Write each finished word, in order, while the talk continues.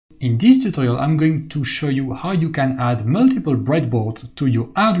in this tutorial I'm going to show you how you can add multiple breadboards to your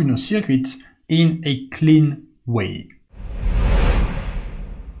Arduino circuits in a clean way.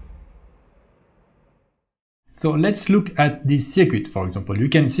 So let's look at this circuit, for example. You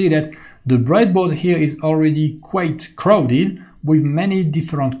can see that the breadboard here is already quite crowded with many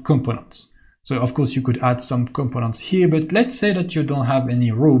different components. So of course you could add some components here, but let's say that you don't have any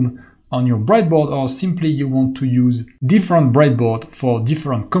room on your breadboard, or simply you want to use different breadboard for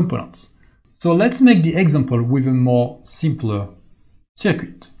different components. So let's make the example with a more simpler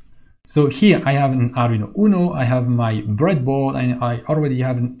circuit. So here I have an Arduino Uno, I have my breadboard, and I already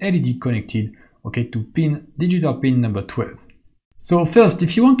have an LED connected, okay, to digital pin number 12. So first,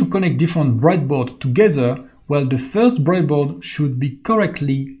 if you want to connect different breadboards together, well, the first breadboard should be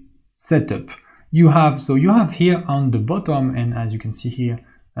correctly set up. You have here on the bottom, and as you can see here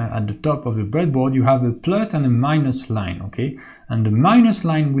at the top of the breadboard, you have a plus and a minus line, okay? And the minus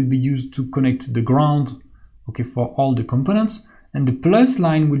line will be used to connect the ground, okay, for all the components, and the plus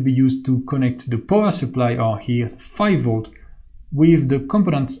line will be used to connect the power supply, or here 5 volt, with the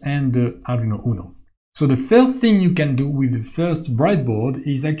components and the Arduino Uno. So the first thing you can do with the first breadboard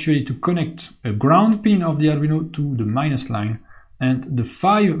is actually to connect a ground pin of the Arduino to the minus line and the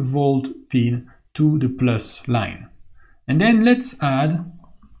 5 volt pin to the plus line. And then let's add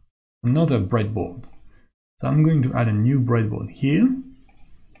another breadboard. So I'm going to add a new breadboard here.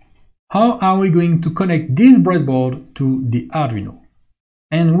 How are we going to connect this breadboard to the Arduino?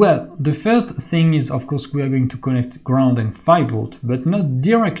 And well, the first thing is, of course, we are going to connect ground and 5 volt, but not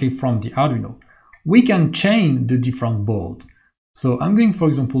directly from the Arduino. We can chain the different boards. So I'm going, for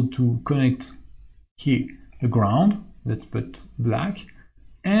example, to connect here the ground, let's put black,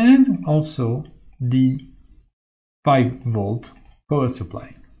 and also the 5 volt power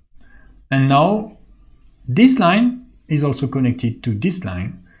supply. And now this line is also connected to this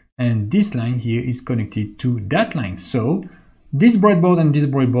line, and this line here is connected to that line. So this breadboard and this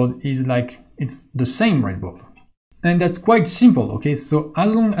breadboard is like, it's the same breadboard. And that's quite simple, okay? So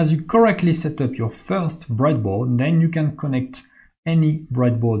as long as you correctly set up your first breadboard, then you can connect any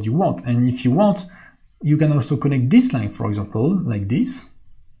breadboard you want. And if you want, you can also connect this line, for example, like this.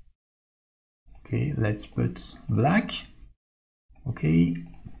 Okay, let's put black. Okay.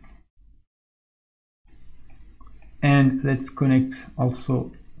 And let's connect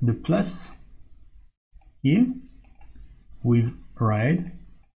also the plus here with red.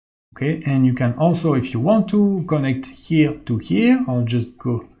 Okay, and you can also, if you want to, connect here to here. I'll just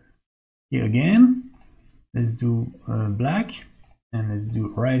go here again. Let's do black, and let's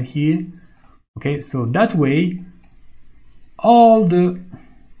do red here. Okay, so that way all the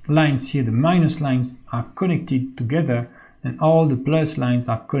lines here, the minus lines, are connected together, and all the plus lines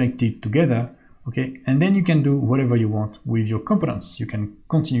are connected together. Okay, and then you can do whatever you want with your components. You can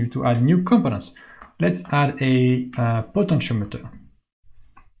continue to add new components. Let's add a potentiometer.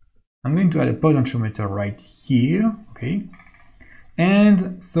 I'm going to add a potentiometer right here, okay?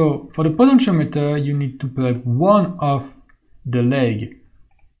 And so for the potentiometer, you need to plug one of the leg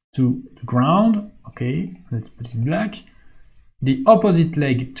to the ground, okay? Let's put it black. The opposite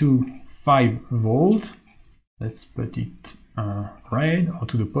leg to 5 volt. Let's put it red, or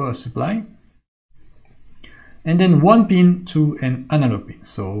to the power supply. And then one pin to an analog pin.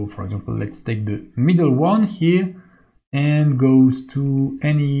 So for example, let's take the middle one here and goes to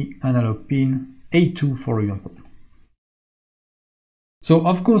any analog pin, A2 for example. So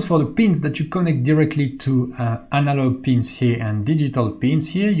of course, for the pins that you connect directly to analog pins here and digital pins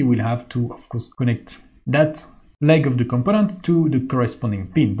here, you will have to, of course, connect that leg of the component to the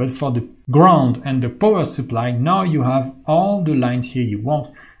corresponding pin. But for the ground and the power supply, now you have all the lines here you want.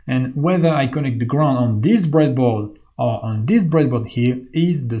 And whether I connect the ground on this breadboard or on this breadboard here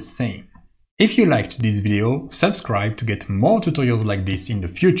is the same. If you liked this video, subscribe to get more tutorials like this in the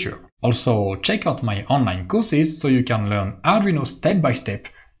future. Also, check out my online courses so you can learn Arduino step by step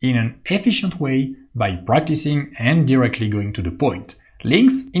in an efficient way by practicing and directly going to the point.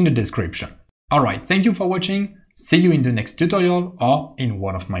 Links in the description. Alright, thank you for watching. See you in the next tutorial or in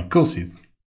one of my courses.